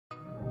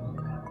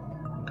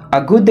A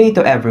good day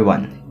to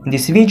everyone. In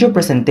this video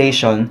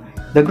presentation,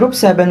 the Group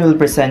 7 will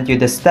present you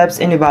the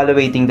steps in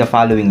evaluating the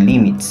following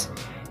limits.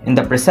 And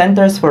the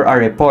presenters for our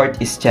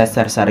report is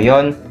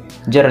SARION,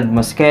 GEROND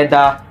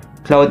MOSQUEDA,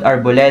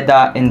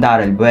 ARBOLEDA, and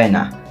DARREL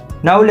BUENA.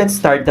 Now let's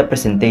start the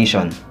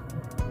presentation.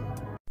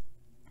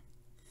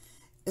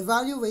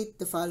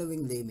 Evaluate the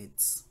following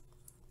limits.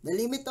 The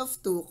limit of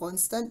 2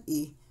 constant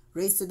e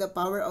raised to the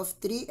power of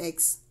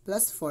 3x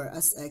plus 4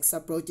 as x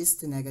approaches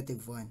to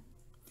negative 1.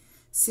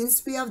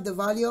 Since we have the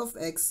value of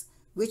x,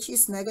 which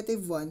is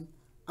negative 1,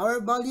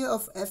 our value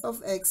of f of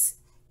x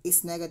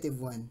is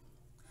negative 1.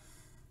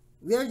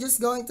 We are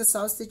just going to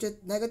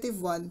substitute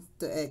negative 1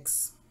 to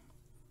x.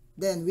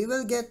 Then we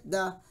will get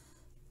the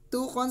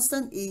 2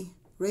 constant e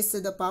raised to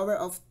the power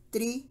of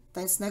 3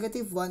 times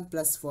negative 1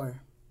 plus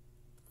 4.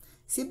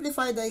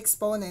 Simplify the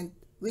exponent,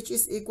 which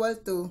is equal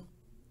to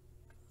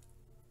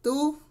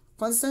 2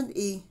 constant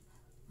e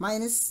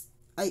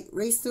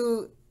raised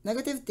to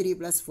negative 3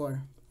 plus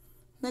 4.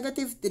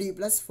 Negative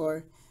 3 plus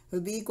 4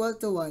 will be equal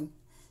to 1.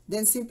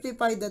 Then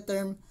simplify the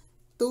term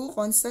 2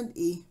 constant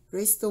e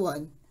raised to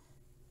 1.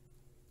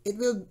 It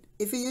will,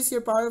 if you use your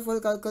powerful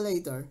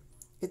calculator,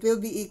 it will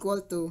be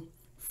equal to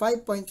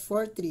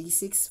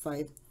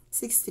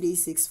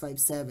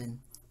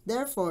 5.436563657.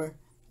 Therefore,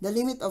 the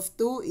limit of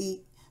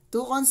 2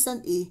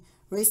 constant e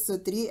raised to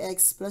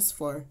 3x plus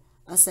 4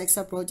 as x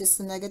approaches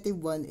to negative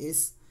 1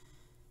 is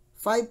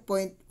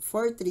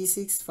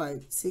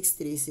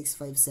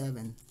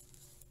 5.436563657.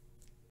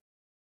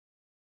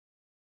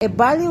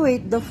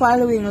 Evaluate the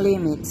following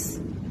limits.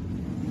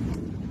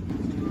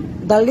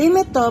 The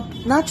limit of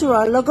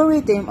natural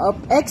logarithm of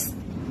x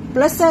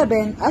plus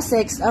 7 as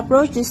x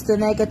approaches to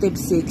negative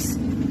 6.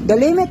 The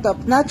limit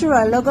of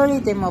natural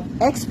logarithm of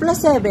x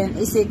plus 7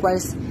 is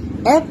equals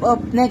f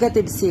of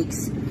negative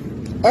 6.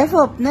 F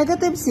of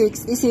negative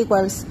 6 is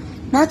equals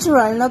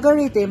natural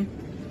logarithm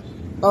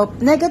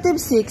of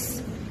negative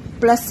 6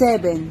 plus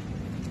 7.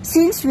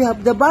 Since we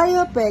have the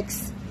value of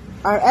x,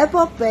 our f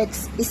of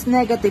x is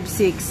negative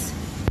 6.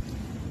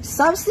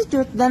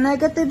 Substitute the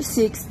negative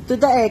 6 to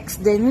the x,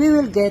 then we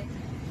will get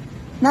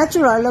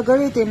natural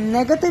logarithm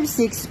negative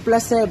 6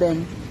 plus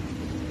 7.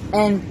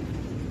 And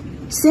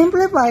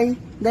simplify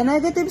the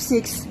negative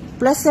 6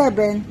 plus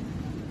 7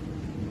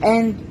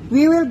 and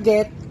we will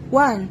get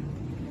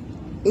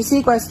 1 is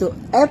equals to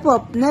f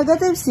of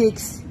negative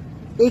 6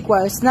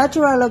 equals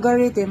natural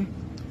logarithm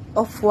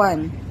of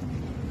 1.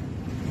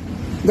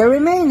 The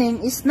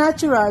remaining is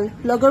natural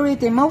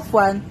logarithm of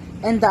 1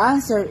 and the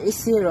answer is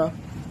 0.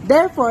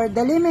 Therefore,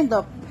 the limit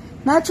of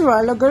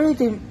natural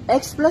logarithm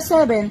x plus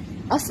 7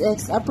 as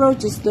x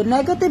approaches to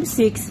negative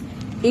 6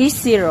 is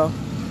 0.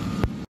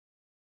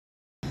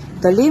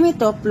 The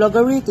limit of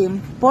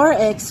logarithm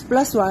 4x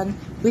plus 1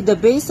 with the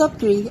base of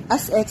 3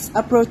 as x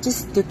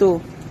approaches to 2.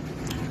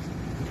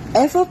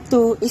 F of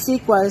 2 is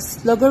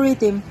equals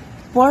logarithm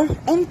 4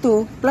 and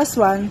 2 plus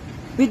 1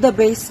 with the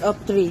base of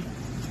 3.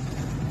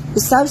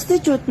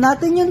 Substitute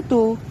natin yung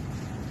 2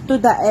 to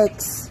the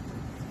x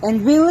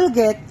and we will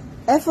get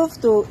f of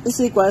 2 is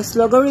equals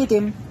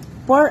logarithm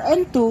 4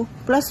 and 2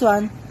 plus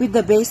 1 with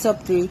the base of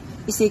 3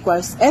 is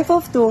equals f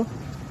of 2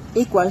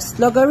 equals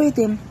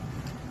logarithm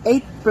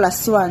 8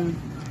 plus 1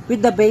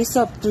 with the base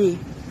of 3.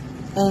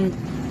 And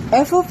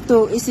f of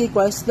 2 is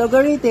equals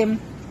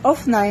logarithm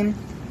of 9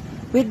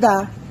 with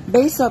the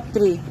base of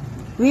 3.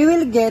 We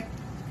will get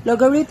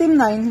logarithm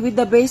 9 with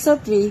the base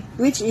of 3,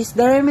 which is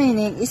the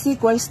remaining is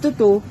equals to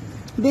 2,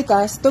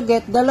 because to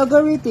get the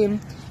logarithm,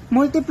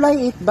 multiply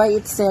it by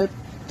itself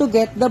to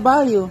get the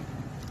value.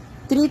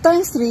 3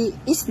 times 3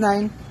 is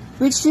 9,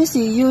 which you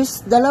see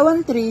use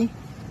dalawang 3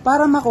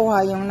 para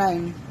makuha yung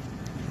 9.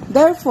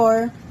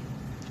 Therefore,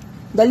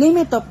 the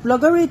limit of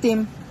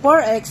logarithm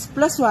 4x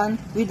plus 1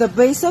 with the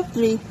base of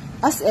 3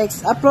 as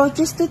x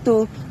approaches to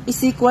 2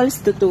 is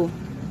equals to 2.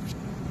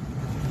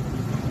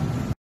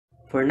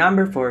 For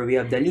number 4, we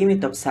have the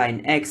limit of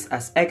sin x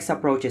as x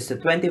approaches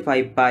to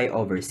 25 pi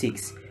over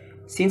 6.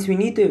 Since we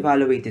need to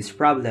evaluate this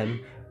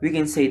problem, we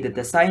can say that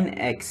the sin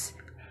x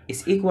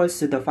is equals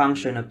to the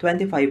function of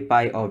 25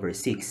 pi over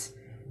 6.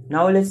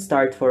 Now let's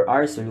start for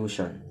our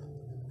solution.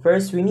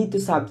 First, we need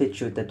to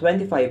substitute the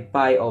 25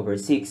 pi over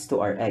 6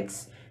 to our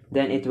x.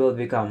 Then it will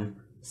become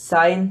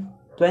sin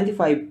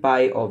 25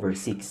 pi over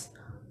 6.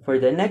 For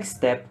the next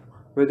step,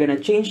 we're gonna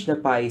change the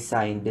pi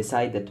sign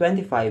beside the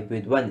 25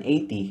 with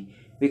 180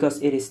 because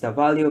it is the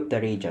value of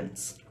the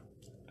radians.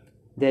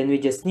 Then we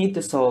just need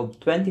to solve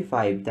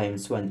 25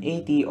 times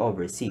 180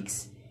 over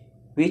 6,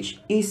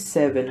 which is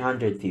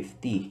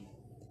 750.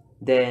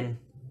 Then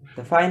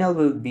the final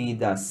will be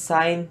the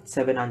sin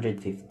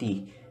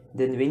 750.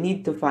 Then we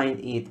need to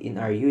find it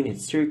in our unit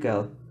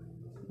circle,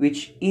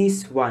 which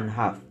is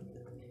 1/2.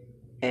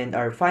 And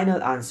our final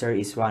answer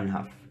is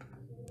 1/2.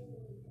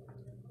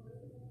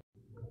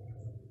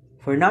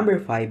 For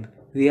number 5,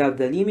 we have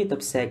the limit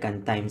of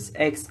secant times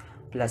x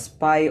plus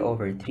pi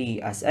over 3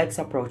 as x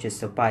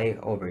approaches to pi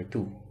over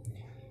 2.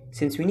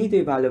 Since we need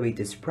to evaluate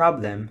this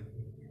problem,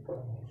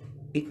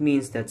 it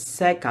means that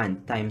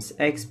secant times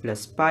x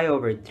plus pi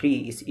over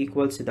 3 is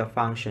equal to the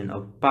function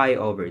of pi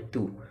over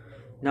 2.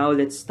 Now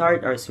let's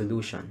start our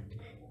solution.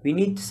 We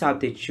need to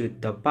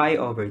substitute the pi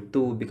over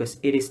 2 because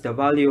it is the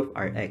value of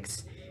our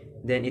x.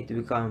 Then it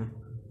will become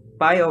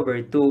pi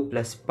over 2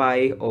 plus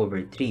pi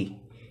over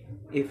 3.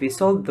 If we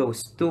solve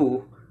those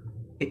two,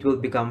 it will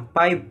become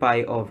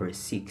pi over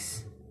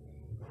 6.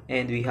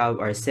 And we have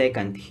our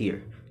secant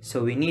here,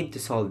 so we need to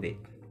solve it.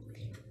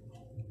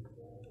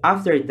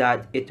 After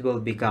that, it will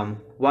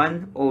become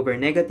 1 over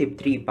negative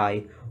 3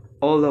 pi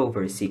all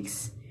over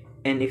 6.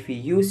 And if you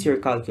use your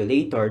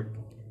calculator,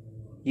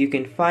 you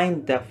can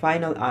find the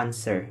final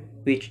answer,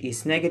 which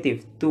is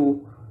negative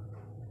 2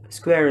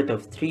 square root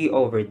of 3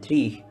 over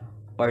 3,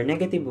 or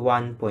negative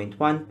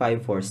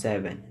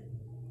 1.1547.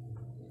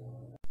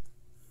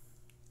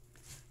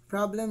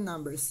 Problem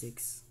number 6.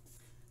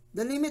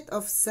 The limit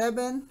of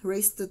 7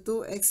 raised to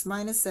 2x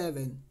minus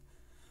 7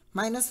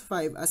 minus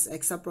 5 as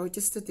x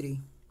approaches to 3.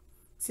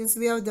 Since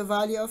we have the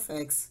value of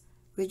x,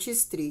 which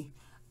is 3,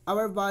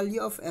 our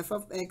value of f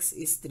of x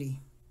is 3.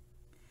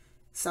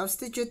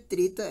 Substitute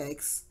 3 to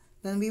x,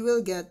 then we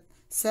will get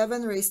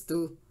 7 raised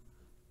to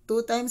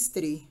 2 times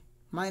 3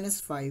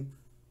 minus 5.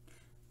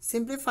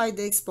 Simplify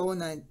the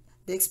exponent,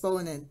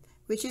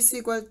 which is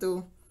equal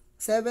to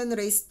 7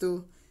 raised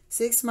to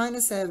 6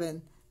 minus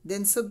 7,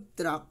 then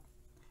subtract,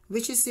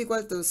 which is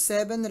equal to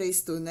 7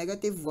 raised to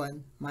negative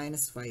 1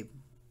 minus 5.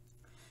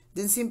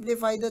 Then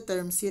simplify the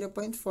term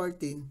 0.14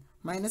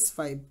 minus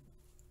 5.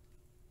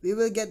 We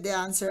will get the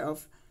answer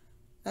of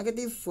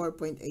negative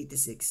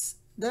 4.86.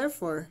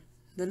 Therefore,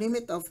 the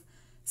limit of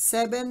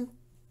 7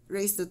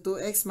 raised to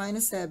 2x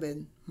minus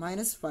 7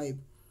 minus 5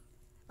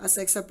 as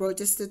x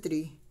approaches to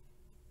 3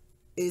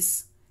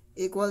 is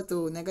equal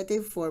to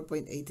negative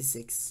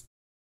 4.86.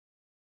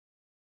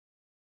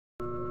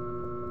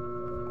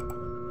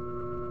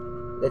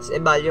 Let's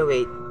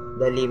evaluate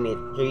the limit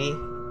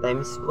 3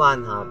 times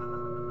 1 half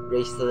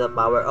raised to the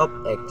power of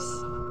x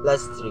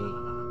plus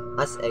 3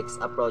 as x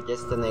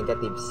approaches to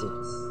negative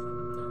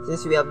 6.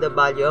 Since we have the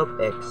value of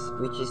x,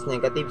 which is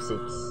negative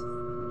 6,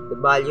 the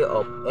value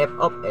of f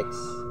of x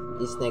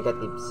is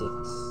negative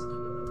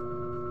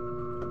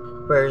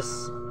 6.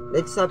 First,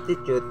 let's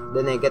substitute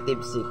the negative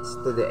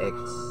 6 to the x.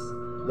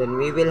 Then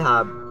we will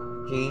have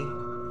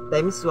 3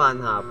 times 1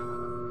 half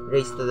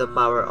raised to the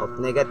power of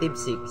negative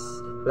 6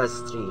 plus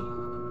 3.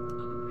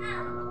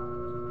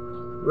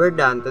 We're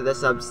done to the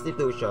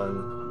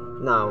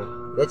substitution. Now,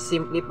 let's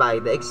simplify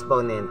the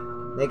exponent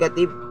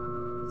negative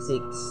 6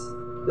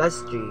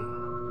 plus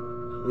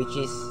 3, which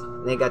is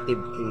negative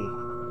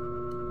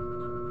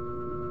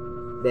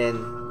 3.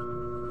 Then,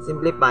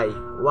 simplify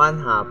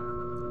 1 half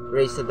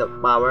raised to the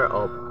power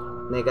of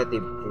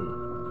negative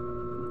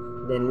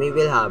 3. Then we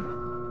will have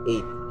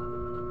 8.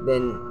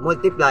 Then,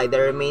 multiply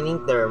the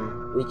remaining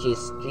term, which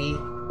is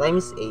 3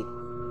 times 8,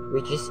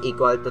 which is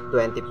equal to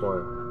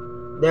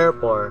 24.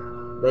 Therefore,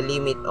 the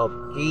limit of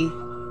 3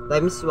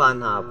 times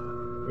 1 half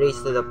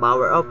raised to the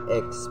power of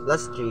x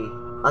plus 3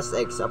 as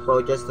x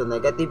approaches to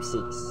negative 6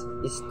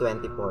 is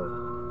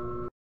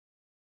 24.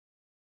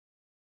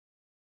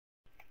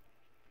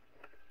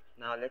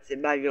 Now let's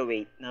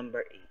evaluate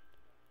number 8.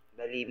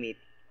 The limit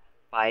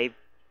 5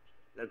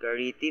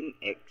 logarithm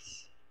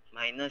x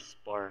minus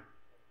 4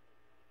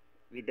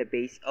 with the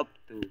base of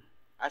 2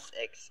 as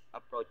x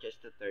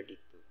approaches to 32.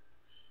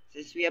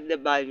 Since we have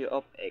the value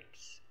of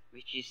x,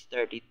 which is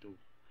 32,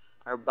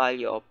 our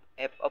value of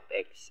f of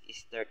x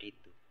is 32.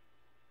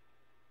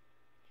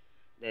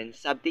 Then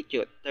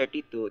substitute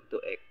 32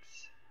 to x.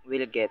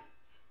 We'll get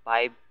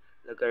 5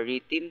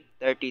 logarithm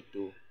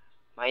 32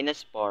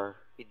 minus 4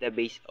 with the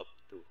base of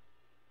 2.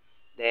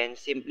 Then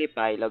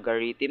simplify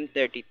logarithm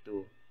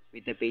 32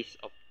 with the base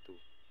of 2.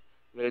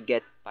 We'll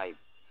get 5.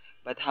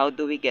 But how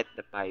do we get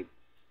the 5?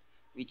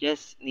 We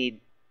just need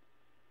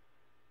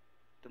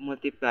to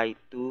multiply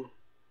 2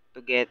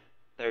 to get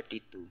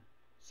 32.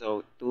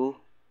 So 2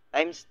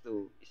 times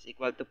 2 is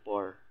equal to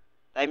 4,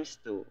 times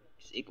 2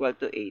 is equal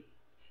to 8,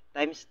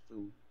 times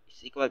 2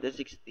 is equal to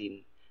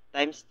 16,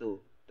 times 2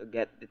 to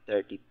get the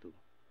 32.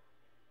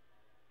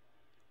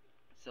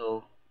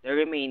 So, the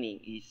remaining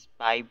is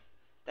 5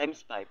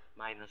 times 5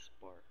 minus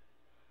 4.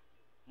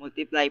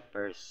 Multiply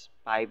first,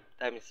 5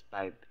 times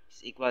 5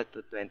 is equal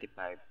to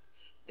 25,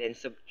 then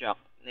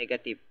subtract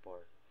negative 4.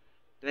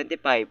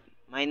 25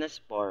 minus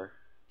 4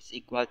 is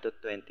equal to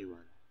 21.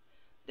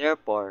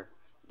 Therefore,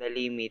 the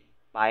limit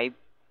 5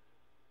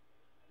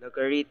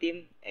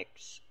 logarithm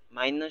x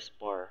minus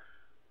 4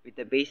 with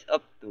the base of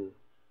 2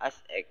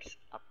 as x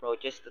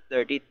approaches to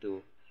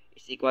 32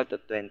 is equal to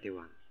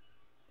 21.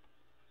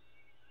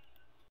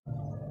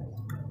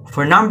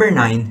 For number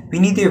 9,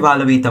 we need to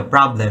evaluate a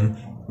problem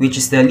which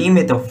is the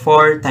limit of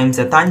 4 times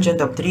the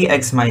tangent of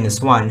 3x minus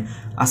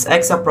 1 as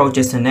x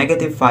approaches to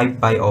negative 5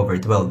 pi over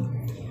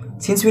 12.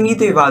 Since we need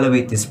to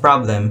evaluate this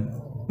problem,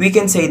 we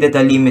can say that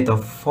the limit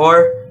of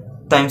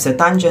 4 times the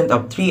tangent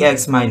of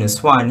 3x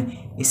minus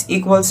 1 is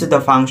equal to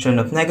the function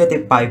of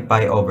negative 5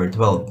 pi over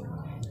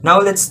 12. Now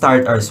let's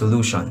start our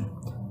solution.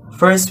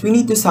 First, we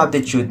need to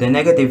substitute the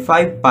negative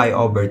 5 pi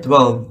over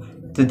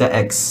 12 to the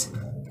x.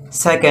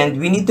 Second,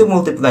 we need to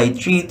multiply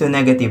 3 to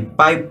negative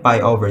 5 pi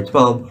over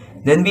 12,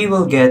 then we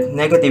will get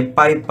negative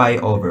 5 pi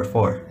over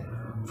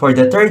 4. For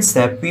the third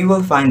step, we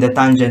will find the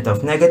tangent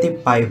of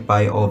negative 5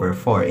 pi over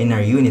 4 in our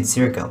unit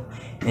circle,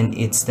 and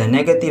it's the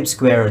negative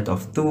square root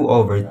of 2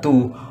 over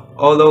 2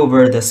 all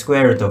over the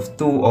square root of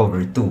 2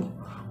 over 2.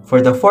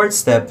 For the fourth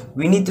step,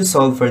 we need to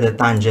solve for the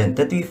tangent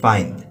that we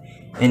find,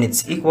 and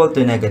it's equal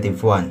to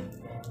negative 1.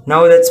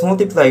 Now let's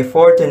multiply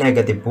 4 to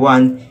negative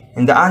 1,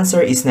 and the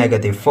answer is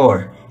negative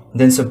 4.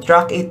 Then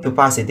subtract it to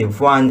positive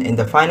 1, and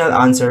the final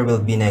answer will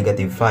be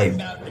negative 5.